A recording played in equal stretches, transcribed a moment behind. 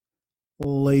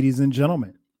Ladies and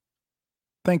gentlemen,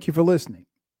 thank you for listening.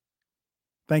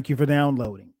 Thank you for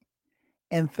downloading.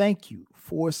 And thank you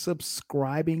for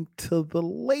subscribing to the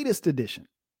latest edition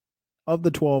of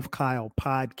the 12 Kyle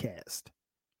podcast.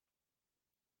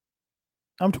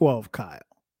 I'm 12 Kyle.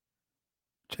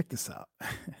 Check this out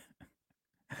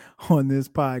on this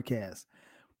podcast.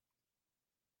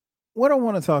 What I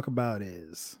want to talk about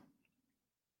is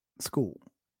school.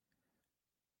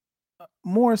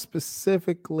 More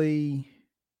specifically,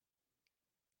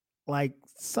 like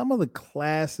some of the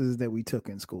classes that we took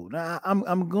in school. Now,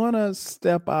 I'm gonna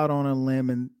step out on a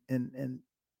limb and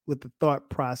with the thought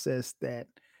process that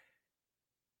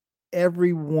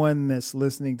everyone that's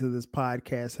listening to this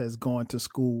podcast has gone to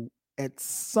school at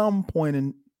some point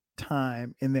in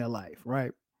time in their life,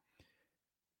 right?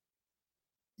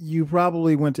 You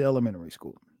probably went to elementary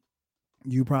school.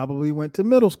 You probably went to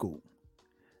middle school.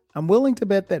 I'm willing to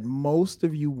bet that most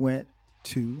of you went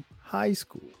to high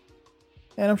school.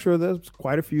 And I'm sure there's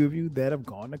quite a few of you that have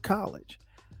gone to college.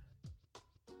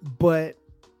 But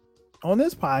on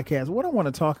this podcast, what I want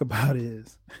to talk about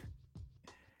is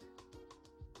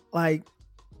like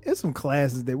there's some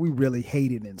classes that we really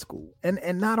hated in school. And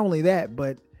not only that,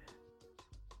 but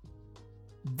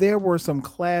there were some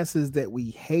classes that we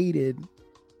hated,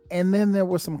 and then there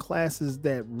were some classes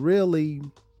that really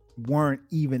weren't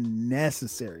even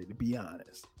necessary, to be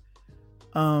honest.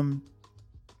 Now,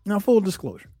 full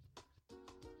disclosure,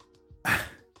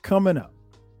 coming up,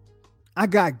 I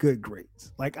got good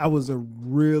grades. Like I was a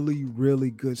really, really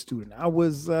good student.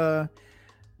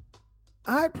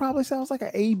 I'd probably say I was like an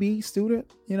AB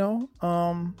student, in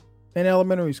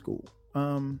elementary school.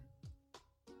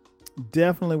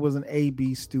 Definitely was an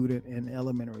AB student in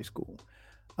elementary school.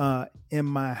 In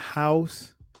my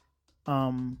house,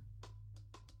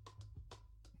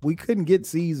 we couldn't get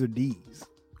C's or D's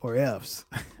or F's.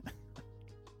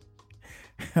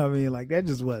 I mean, like that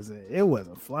just it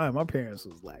wasn't flying. My parents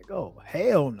was like, oh,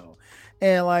 hell no.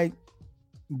 And like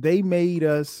they made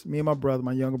us, me and my brother,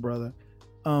 my younger brother,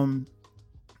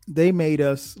 they made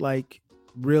us like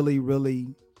really, really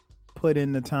put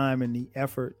in the time and the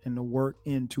effort and the work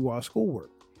into our schoolwork.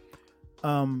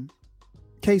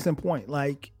 Case in point,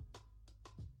 like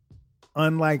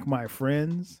unlike my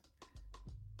friends,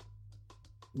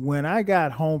 when I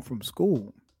got home from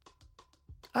school,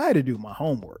 I had to do my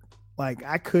homework. Like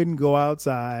I couldn't go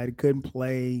outside, couldn't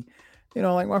play.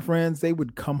 Like my friends, they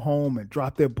would come home and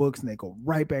drop their books and they go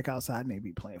right back outside and they'd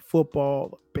be playing football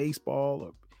or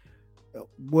baseball or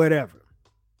whatever.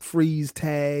 Freeze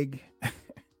tag.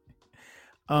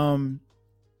 um,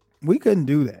 we couldn't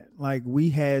do that. Like we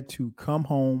had to come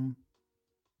home,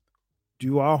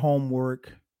 do our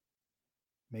homework,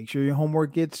 make sure your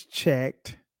homework gets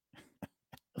checked,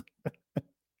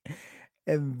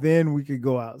 and then we could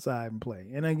go outside and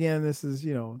play. And again, this is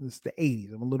the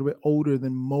 80s. I'm a little bit older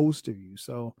than most of you.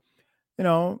 So, you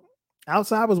know,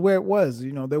 outside was where it was.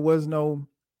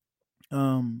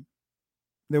 Um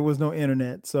there was no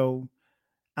internet. So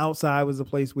outside was the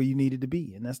place where you needed to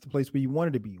be. And that's the place where you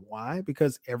wanted to be. Why?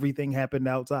 Because everything happened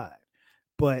outside.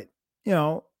 But, you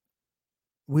know,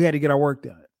 we had to get our work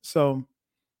done. So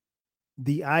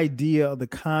the idea of the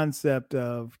concept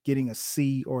of getting a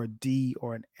C or a D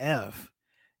or an F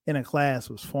in a class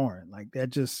was foreign. Like that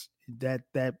just that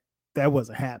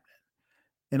wasn't happening.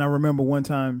 And I remember one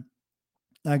time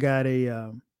I got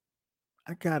a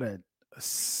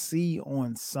C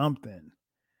on something,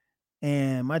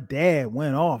 and my dad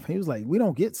went off. He was like, "We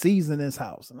don't get C's in this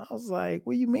house," and I was like,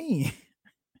 "What do you mean?"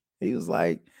 He was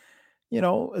like,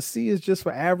 "A C is just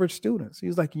for average students." He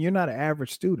was like, "You're not an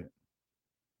average student,"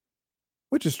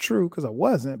 which is true because I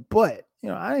wasn't. But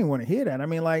I didn't want to hear that. I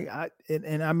mean, like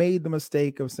and I made the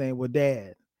mistake of saying, "Well,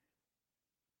 Dad,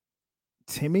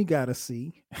 Timmy got a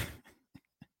C,"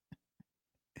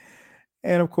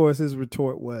 and of course his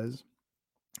retort was,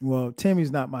 "Well,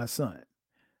 Timmy's not my son.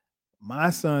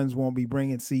 My sons won't be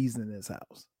bringing C's in this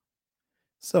house."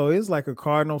 So it's like a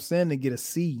cardinal sin to get a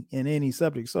C in any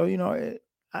subject. So,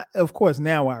 of course,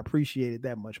 now I appreciate it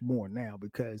that much more now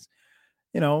because,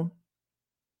 you know,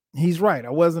 he's right. I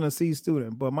wasn't a C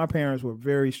student, but my parents were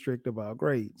very strict about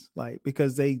grades, like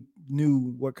because they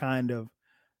knew what kind of,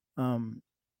 um,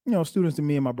 students that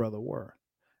me and my brother were.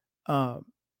 Um,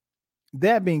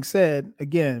 that being said,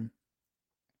 again,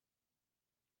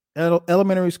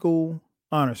 elementary school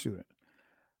honor student.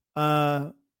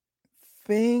 Uh,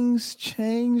 Things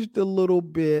changed a little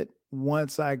bit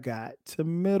once I got to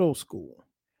middle school.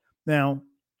 Now,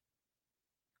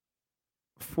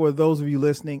 for those of you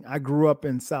listening, I grew up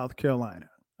in South Carolina.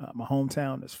 My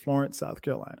hometown is Florence, South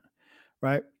Carolina,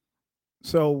 right?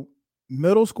 So,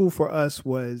 middle school for us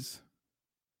was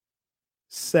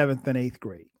seventh and eighth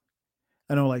grade.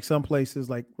 I know like some places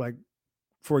like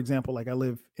for example, like I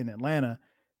live in Atlanta,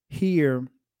 here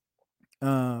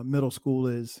middle school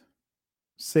is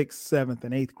sixth, seventh,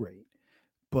 and eighth grade.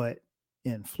 But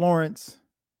in Florence,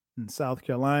 in South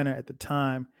Carolina at the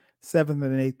time, seventh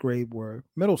and eighth grade were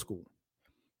middle school.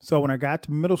 So when I got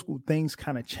to middle school, things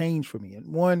kind of changed for me.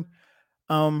 And one,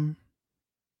 um,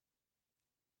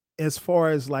 as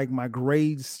far as like my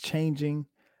grades changing,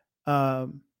 there's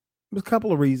a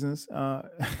couple of reasons.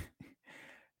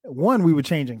 One, we were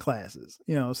changing classes,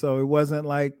 so it wasn't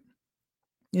like,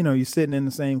 you're sitting in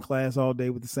the same class all day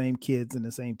with the same kids and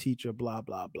the same teacher, blah,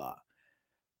 blah, blah.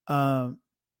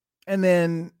 And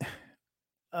then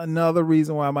another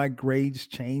reason why my grades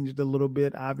changed a little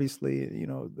bit, obviously,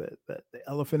 the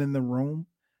elephant in the room,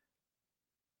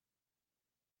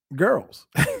 girls.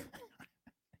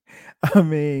 I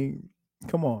mean,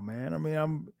 come on, man. I mean,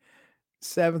 I'm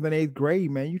seventh and eighth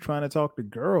grade, man. You trying to talk to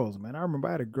girls, man. I remember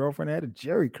I had a girlfriend that had a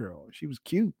Jerry curl. She was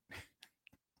cute.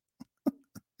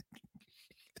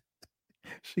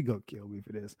 She gonna kill me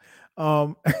for this.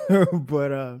 Um,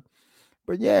 but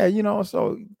yeah,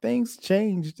 so things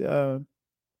changed. Your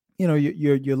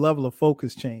level of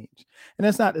focus changed, and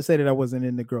that's not to say that I wasn't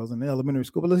into girls in elementary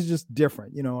school, but it's just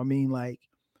different. I mean, like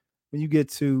when you get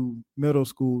to middle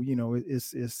school,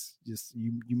 it's just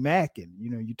you macking.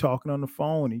 You talking on the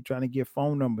phone, and you trying to get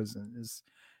phone numbers, and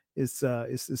it's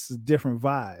a different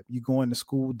vibe. You going to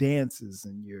school dances,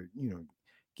 and you're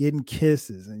getting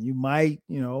kisses, and you might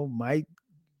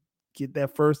get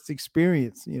that first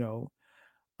experience.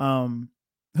 Um,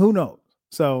 who knows?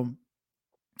 So,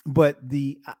 but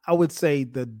I would say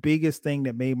the biggest thing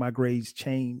that made my grades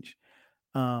change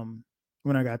um,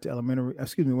 when I got to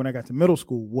when I got to middle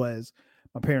school was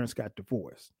my parents got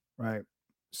divorced, right?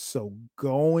 So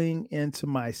going into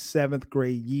my seventh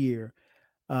grade year,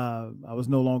 I was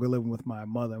no longer living with my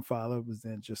mother and father. I was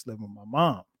then just living with my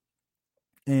mom.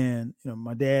 And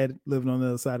my dad lived on the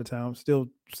other side of town. Still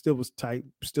was tight.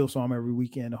 Still saw him every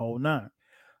weekend, the whole nine.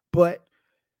 But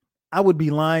I would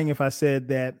be lying if I said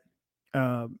that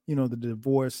the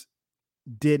divorce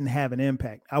didn't have an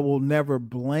impact. I will never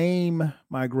blame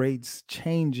my grades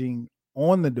changing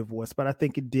on the divorce, but I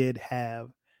think it did have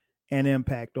an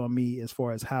impact on me as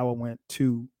far as how I went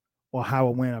to or how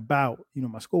I went about,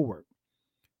 my schoolwork.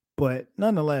 But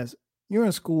nonetheless, you're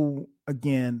in school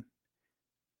again,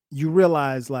 you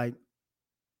realize like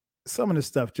some of this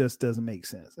stuff just doesn't make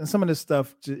sense. And some of this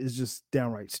stuff is just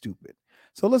downright stupid.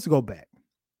 So let's go back.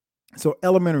 So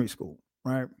elementary school,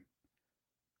 right?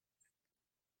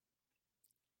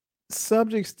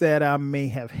 Subjects that I may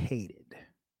have hated.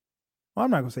 Well,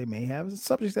 I'm not gonna say may have.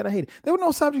 Subjects that I hated. There were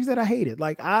no subjects that I hated.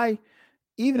 Like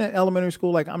even in elementary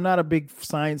school, like I'm not a big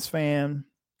science fan.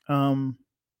 Um,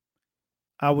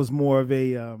 I was more of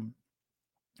a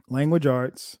language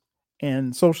arts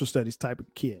and social studies type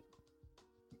of kid.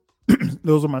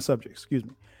 Those are my subjects. Excuse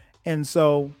me. And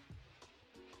so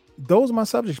those are my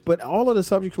subjects, but all of the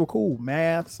subjects were cool.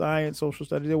 Math, science, social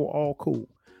studies, they were all cool.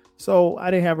 So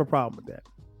I didn't have a problem with that.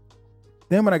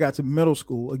 Then when I got to middle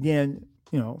school, again,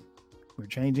 we're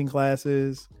changing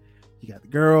classes. You got the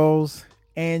girls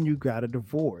and you got a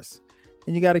divorce.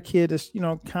 And you got a kid that's,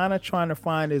 kind of trying to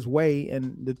find his way.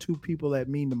 And the two people that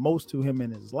mean the most to him in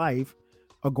his life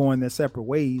are going their separate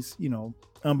ways,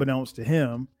 unbeknownst to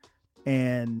him.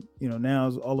 And, now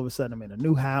all of a sudden I'm in a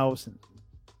new house and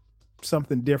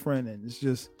something different. And it's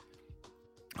just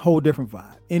a whole different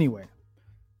vibe. Anyway,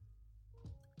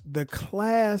 the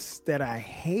class that I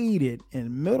hated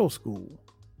in middle school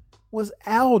was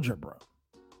algebra.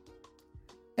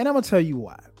 And I'm going to tell you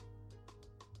why.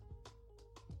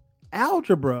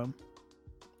 Algebra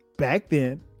back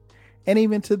then, and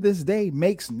even to this day,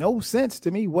 makes no sense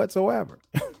to me whatsoever.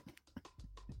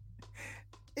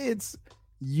 It's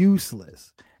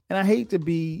useless. And I hate to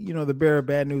be, the bearer of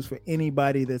bad news for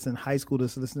anybody that's in high school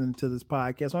that's listening to this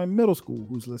podcast, or in middle school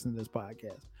who's listening to this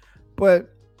podcast. But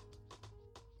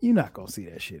you're not going to see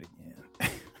that shit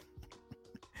again.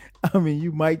 I mean,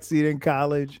 you might see it in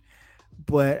college,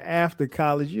 but after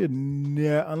college,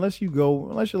 unless you're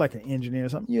like an engineer or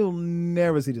something, you'll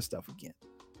never see this stuff again.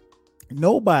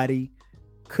 Nobody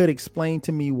could explain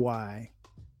to me why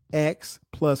X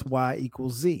plus Y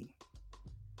equals Z.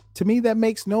 To me, that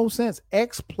makes no sense.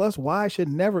 X plus Y should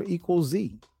never equal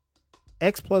Z.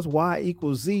 X plus Y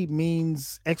equals Z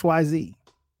means X, Y, Z.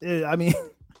 I mean,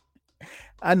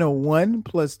 I know 1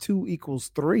 plus 2 equals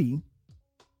 3.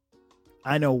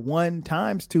 I know 1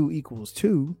 times 2 equals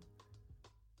 2.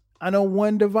 I know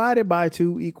 1 divided by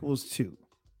 2 equals 2.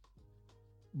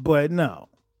 But no,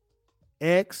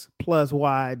 X plus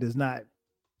Y does not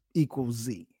equal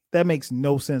Z. That makes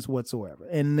no sense whatsoever.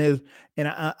 And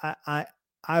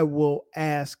I will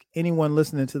ask anyone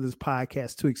listening to this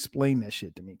podcast to explain that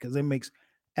shit to me because it makes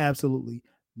absolutely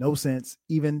no sense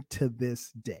even to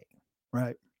this day.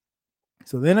 Right.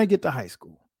 So then I get to high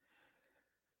school.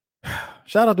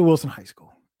 Shout out to Wilson High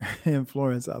School in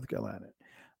Florence, South Carolina.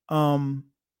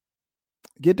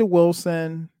 Get to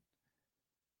Wilson.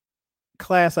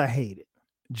 Class I hated.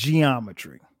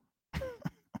 Geometry.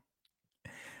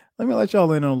 Let me let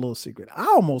y'all in on a little secret. I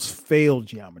almost failed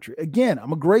geometry. Again,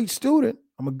 I'm a great student.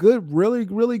 I'm a good, really,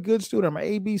 really good student. I'm an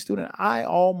AB student. I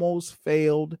almost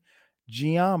failed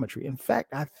geometry. In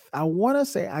fact, I want to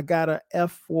say I got an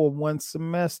F for one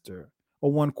semester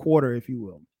or one quarter, if you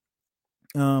will.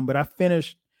 But I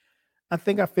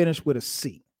think I finished with a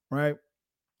C, right?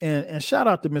 And shout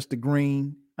out to Mr.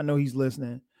 Green. I know he's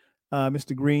listening.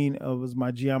 Mr. Green was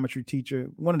my geometry teacher,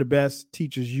 one of the best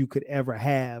teachers you could ever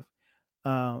have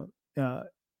at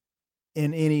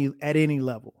any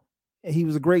level. He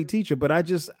was a great teacher, but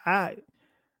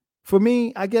for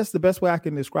me, I guess the best way I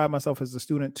can describe myself as a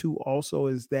student too also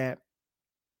is that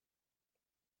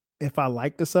if I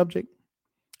liked the subject,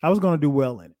 I was going to do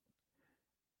well in it.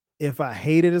 If I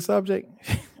hated a subject,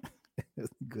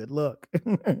 good luck.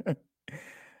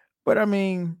 But I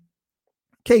mean,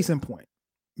 case in point,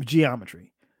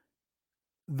 geometry,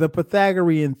 the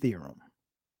Pythagorean theorem.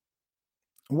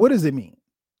 What does it mean?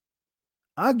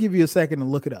 I'll give you a second to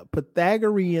look it up.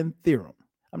 Pythagorean theorem.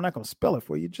 I'm not going to spell it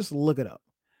for you. Just look it up.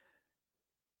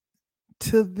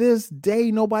 To this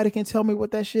day, nobody can tell me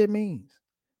what that shit means.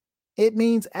 It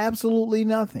means absolutely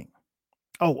nothing.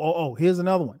 Oh, here's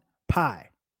another one. Pi.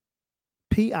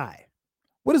 Pi.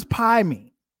 What does pi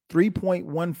mean?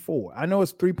 3.14. I know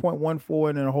it's 3.14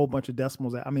 and then a whole bunch of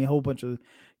decimals. A whole bunch of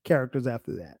characters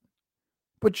after that.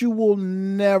 But you will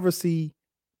never see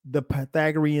the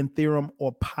Pythagorean theorem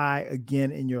or pi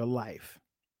again in your life.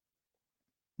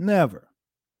 Never.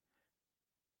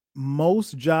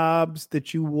 Most jobs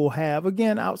that you will have,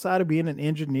 again, outside of being an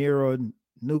engineer or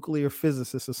nuclear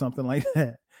physicist or something like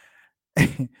that,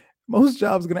 most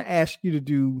jobs are going to ask you to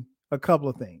do a couple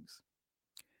of things.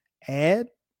 Add,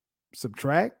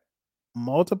 subtract,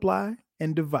 multiply,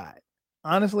 and divide.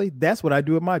 Honestly, that's what I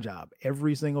do at my job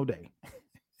every single day.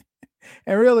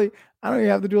 And really, I don't even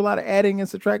have to do a lot of adding and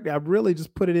subtracting. I really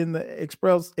just put it in the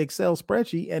Excel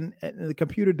spreadsheet and the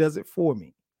computer does it for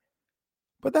me.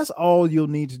 But that's all you'll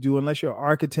need to do unless you're an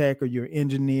architect or you're an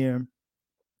engineer.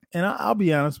 And I'll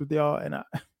be honest with y'all, and I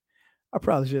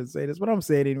probably shouldn't say this, but I'm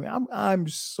saying it anyway. I'm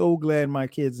so glad my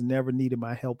kids never needed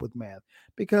my help with math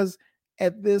because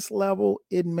at this level,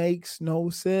 it makes no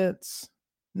sense.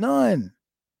 None.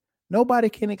 Nobody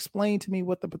can explain to me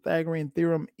what the Pythagorean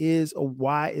theorem is or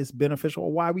why it's beneficial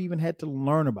or why we even had to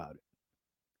learn about it.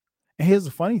 And here's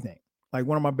the funny thing. Like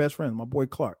one of my best friends, my boy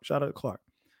Clark, shout out to Clark.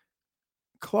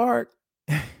 Clark,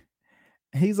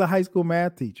 he's a high school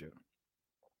math teacher.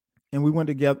 And we went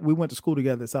to school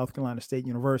together at South Carolina State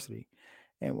University.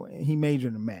 And he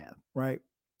majored in math, right?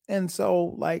 And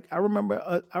so, like, I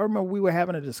remember we were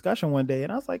having a discussion one day,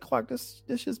 and I was like, Clark, this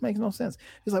just makes no sense.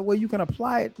 He's like, well, you can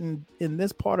apply it in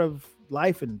this part of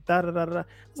life and da da da da. I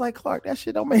was like, Clark, that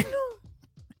shit don't make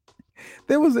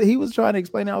no. He was trying to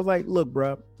explain. I was like, look,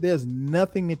 bro, there's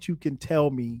nothing that you can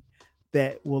tell me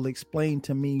that will explain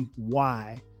to me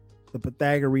why the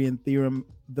Pythagorean theorem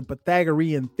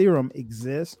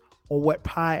exists or what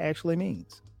pi actually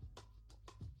means.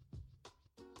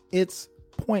 It's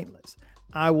pointless.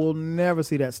 I will never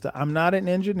see that stuff. I'm not an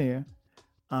engineer.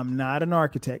 I'm not an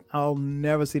architect. I'll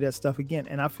never see that stuff again.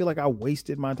 And I feel like I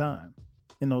wasted my time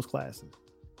in those classes.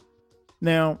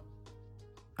 Now,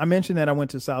 I mentioned that I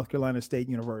went to South Carolina State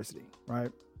University,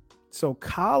 right? So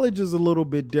college is a little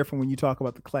bit different when you talk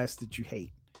about the class that you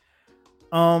hate.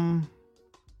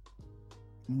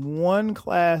 One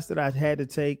class that I had to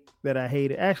take that I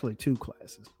hated, actually two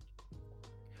classes,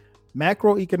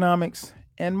 macroeconomics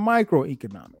and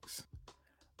microeconomics.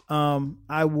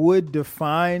 I would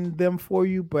define them for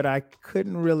you, but I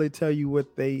couldn't really tell you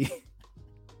what they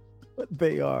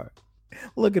are.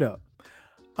 Look it up.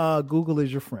 Google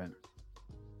is your friend.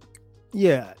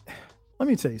 Yeah. Let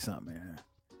me tell you something, man.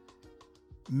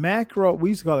 Macro, we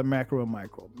used to call it macro and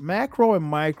micro. Macro and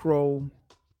micro,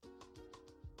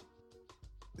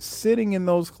 sitting in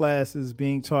those classes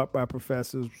being taught by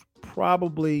professors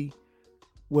probably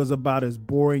was about as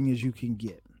boring as you can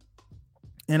get.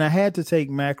 And I had to take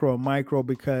macro and micro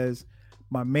because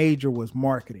my major was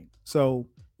marketing. So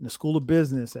in the School of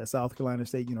Business at South Carolina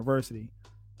State University,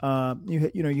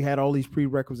 you had all these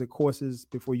prerequisite courses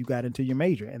before you got into your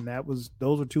major. And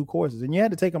those were two courses. And you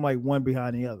had to take them like one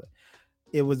behind the other.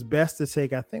 it was best to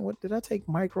take, I think, what did I take?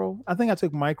 Micro? I think I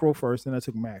took micro first and I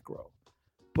took macro.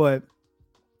 But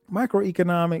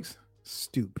microeconomics,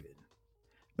 stupid.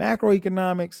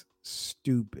 Macroeconomics,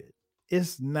 stupid.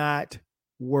 It's not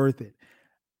worth it.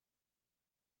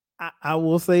 I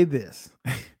will say this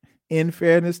in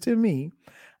fairness to me,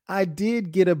 I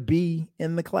did get a B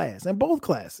in the class, in both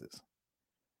classes.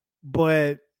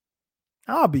 But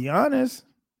I'll be honest,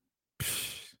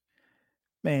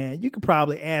 man, you could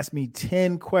probably ask me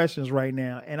 10 questions right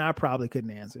now, and I probably couldn't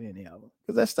answer any of them.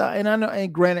 Because that's and I know,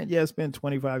 and granted, yeah, it's been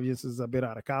 25 years since I've been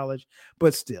out of college,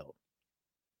 but still,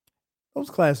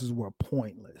 those classes were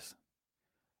pointless.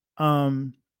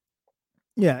 Um,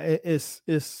 yeah, it's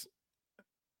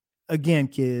again,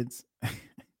 kids.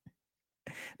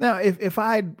 Now, if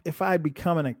I'd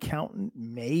become an accountant,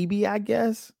 maybe I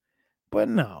guess, but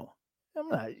no, I'm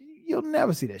not. You'll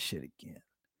never see that shit again.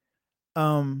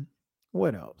 Um,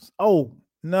 what else? Oh,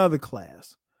 another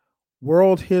class.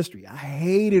 World history. I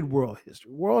hated world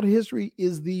history. World history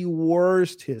is the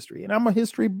worst history. And I'm a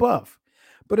history buff,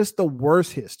 but it's the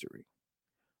worst history.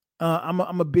 I'm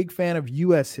a big fan of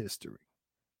US history.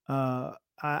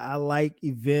 I like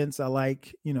events. I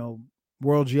like,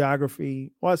 world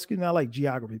geography. Well, excuse me, I like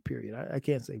geography, period. I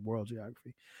can't say world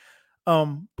geography.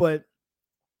 But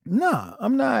nah,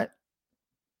 I'm not.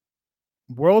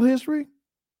 World history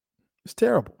is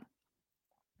terrible.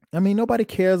 I mean, nobody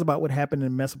cares about what happened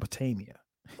in Mesopotamia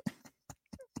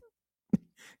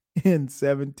in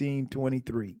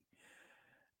 1723.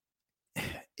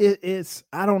 It's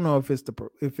I don't know if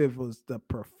it was the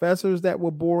professors that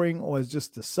were boring or it's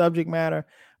just the subject matter,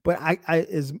 but I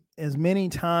as many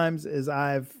times as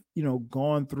I've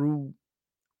gone through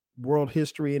world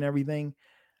history and everything,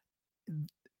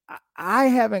 I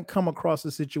haven't come across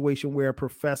a situation where a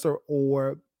professor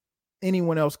or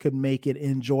anyone else could make it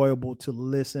enjoyable to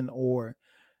listen or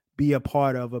be a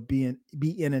part of, or be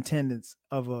in attendance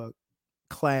of a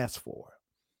class for.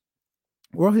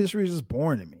 World history is just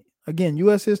boring to me. Again,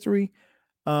 U.S. history.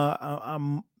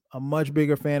 I'm a much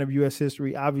bigger fan of U.S.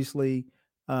 history. Obviously,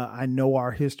 I know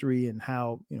our history and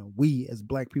how we as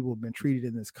Black people have been treated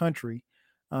in this country,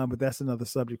 but that's another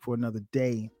subject for another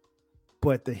day.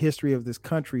 But the history of this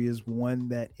country is one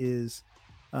that is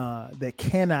that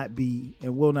cannot be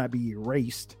and will not be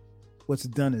erased. What's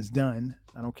done is done.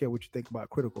 I don't care what you think about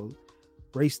critical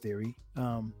race theory.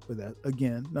 But that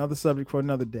again, another subject for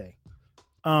another day.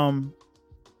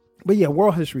 But yeah,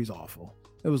 world history is awful.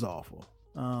 It was awful.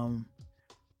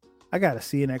 I got a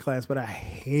C in that class, but I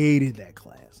hated that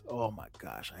class. Oh my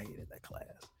gosh, I hated that class.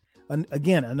 And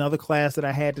again, another class that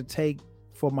I had to take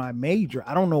for my major.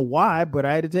 I don't know why, but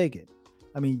I had to take it.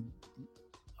 I mean,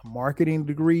 a marketing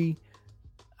degree.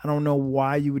 I don't know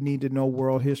why you would need to know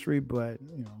world history, but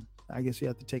I guess you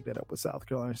have to take that up with South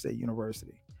Carolina State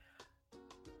University.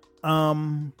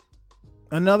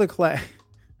 Another class.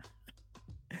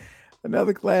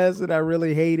 Another class that I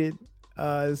really hated.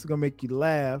 This is gonna make you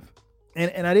laugh,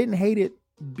 and I didn't hate it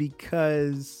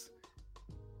because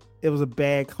it was a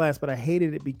bad class, but I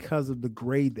hated it because of the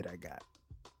grade that I got.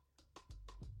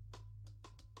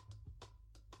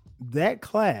 That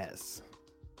class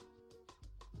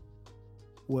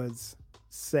was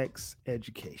sex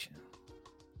education.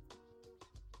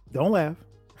 Don't laugh.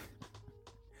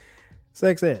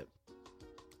 Sex ed.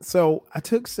 So I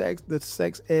took the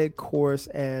sex ed course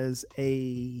as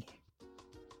an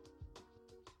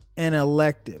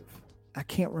elective. I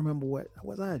can't remember what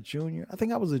was I a junior? I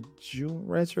think I was a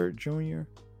redshirt junior.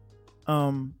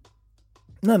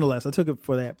 Nonetheless, I took it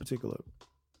for that particular.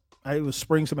 It was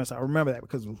spring semester. I remember that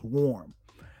because it was warm,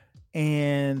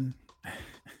 and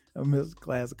I missed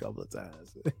class a couple of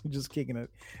times. just kicking on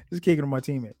my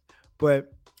teammate.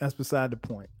 But that's beside the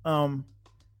point.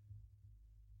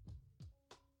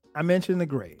 I mentioned the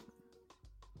grade.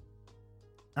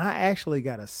 I actually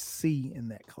got a C in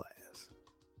that class.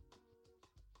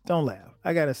 Don't laugh.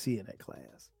 I got a C in that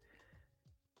class.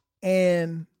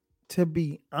 And to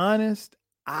be honest,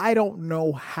 I don't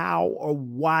know how or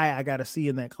why I got a C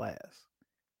in that class.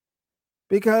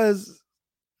 Because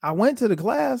I went to the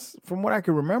class from what I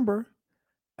can remember.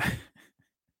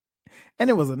 And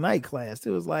it was a night class.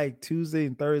 It was like Tuesday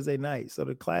and Thursday night. So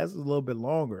the class was a little bit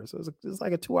longer. So it's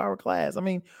like a 2-hour class. I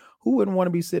mean, who wouldn't want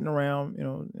to be sitting around,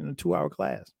 in a 2-hour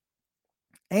class?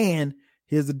 And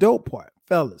here's the dope part,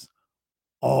 fellas.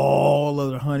 All of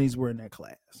the honeys were in that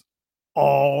class.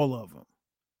 All of them.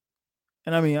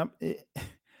 And I mean,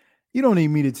 you don't need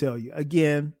me to tell you.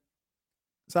 Again,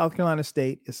 South Carolina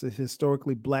State is a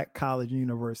historically Black college and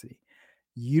university.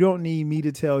 You don't need me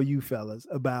to tell you, fellas,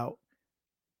 about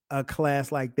a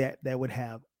class like that would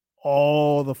have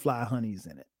all the fly honeys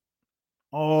in it.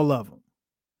 All of them.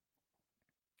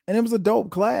 And it was a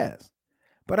dope class.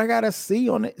 But I got a C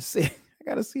on it. I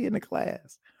got a C in the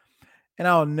class. And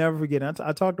I'll never forget.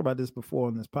 I talked about this before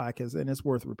on this podcast, and it's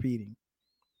worth repeating.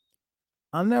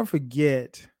 I'll never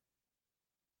forget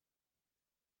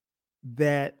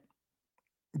that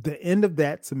the end of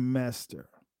that semester,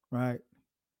 right?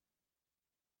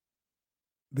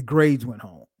 The grades went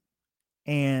home.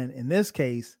 And in this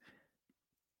case,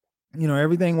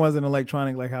 everything wasn't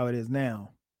electronic like how it is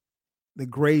now. The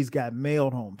grades got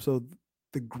mailed home. So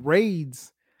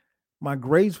my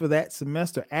grades for that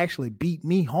semester actually beat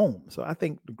me home. So I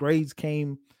think my grades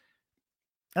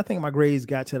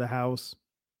got to the house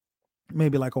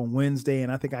maybe like on Wednesday,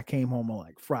 and I think I came home on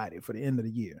like Friday for the end of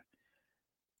the year.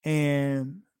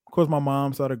 And of course, my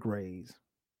mom saw the grades.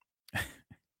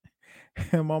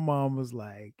 And my mom was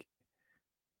like,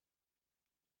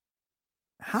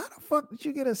 how the fuck did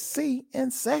you get a C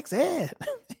in sex ed?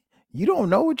 You don't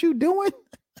know what you're doing?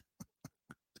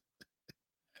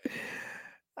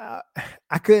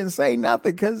 I couldn't say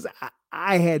nothing because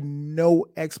I had no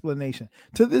explanation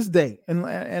to this day. And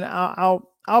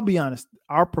I'll be honest.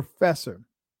 Our professor,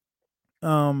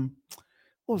 what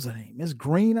was her name? Miss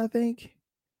Green, I think.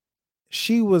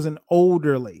 She was an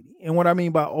older lady. And what I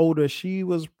mean by older, she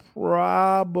was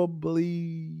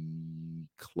probably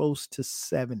close to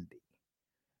 70.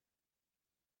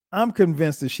 I'm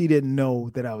convinced that she didn't know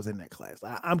that I was in that class.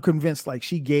 I'm convinced like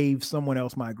she gave someone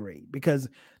else my grade because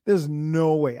there's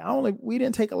no way. We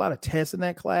didn't take a lot of tests in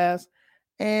that class.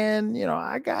 And,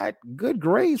 I got good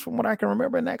grades from what I can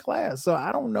remember in that class. So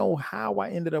I don't know how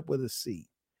I ended up with a C.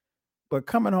 But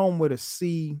coming home with a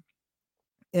C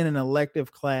in an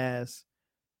elective class,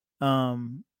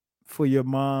 for your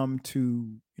mom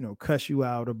to, cuss you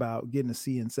out about getting a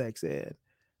C in sex ed.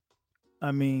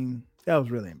 I mean, that was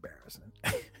really embarrassing.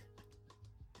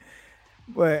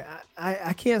 But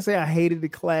I can't say I hated the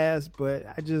class, but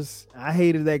I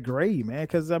hated that grade, man.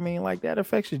 Because I mean, like that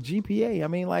affects your GPA. I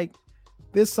mean, like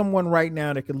there's someone right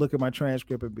now that could look at my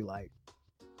transcript and be like,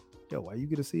 "Yo, why you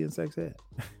get a C in sex ed?"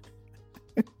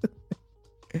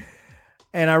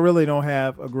 And I really don't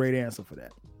have a great answer for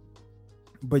that.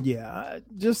 But yeah,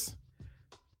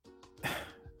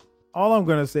 all I'm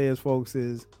gonna say is, folks,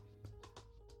 is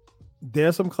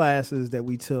there's some classes that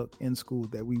we took in school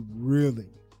that we really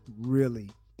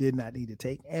did not need to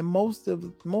take, and most of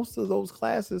those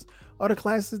classes are the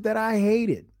classes that I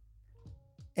hated.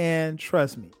 And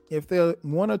trust me, if there are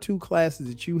one or two classes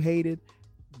that you hated,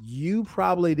 you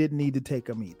probably didn't need to take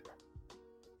them either.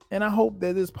 And I hope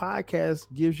that this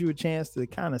podcast gives you a chance to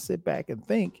kind of sit back and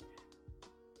think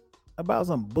about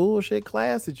some bullshit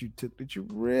class that you took that you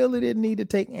really didn't need to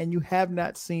take, and you have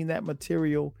not seen that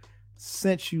material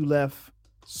since you left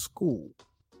school.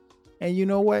 And you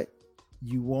know what?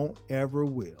 You won't ever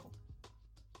will.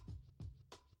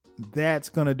 That's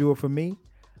going to do it for me.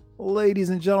 Ladies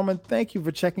and gentlemen, thank you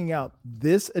for checking out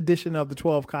this edition of the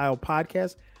 12 Kyle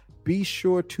podcast. Be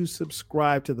sure to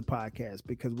subscribe to the podcast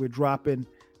because we're dropping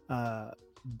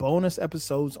bonus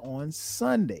episodes on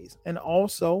Sundays. And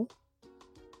also,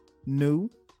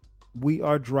 we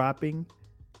are dropping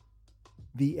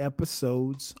the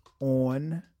episodes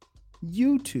on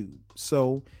YouTube.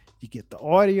 So you get the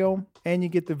audio and you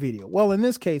get the video. Well, in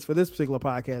this case, for this particular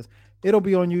podcast, it'll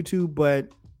be on YouTube, but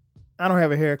I don't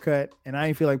have a haircut and I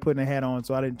ain't feel like putting a hat on,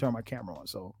 so I didn't turn my camera on.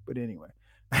 So, but anyway,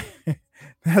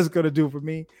 that's going to do it for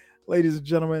me. Ladies and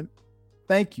gentlemen,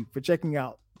 thank you for checking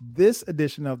out this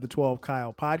edition of the 12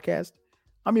 Kyle podcast.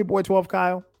 I'm your boy 12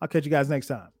 Kyle. I'll catch you guys next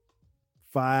time.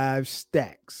 5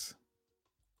 stacks.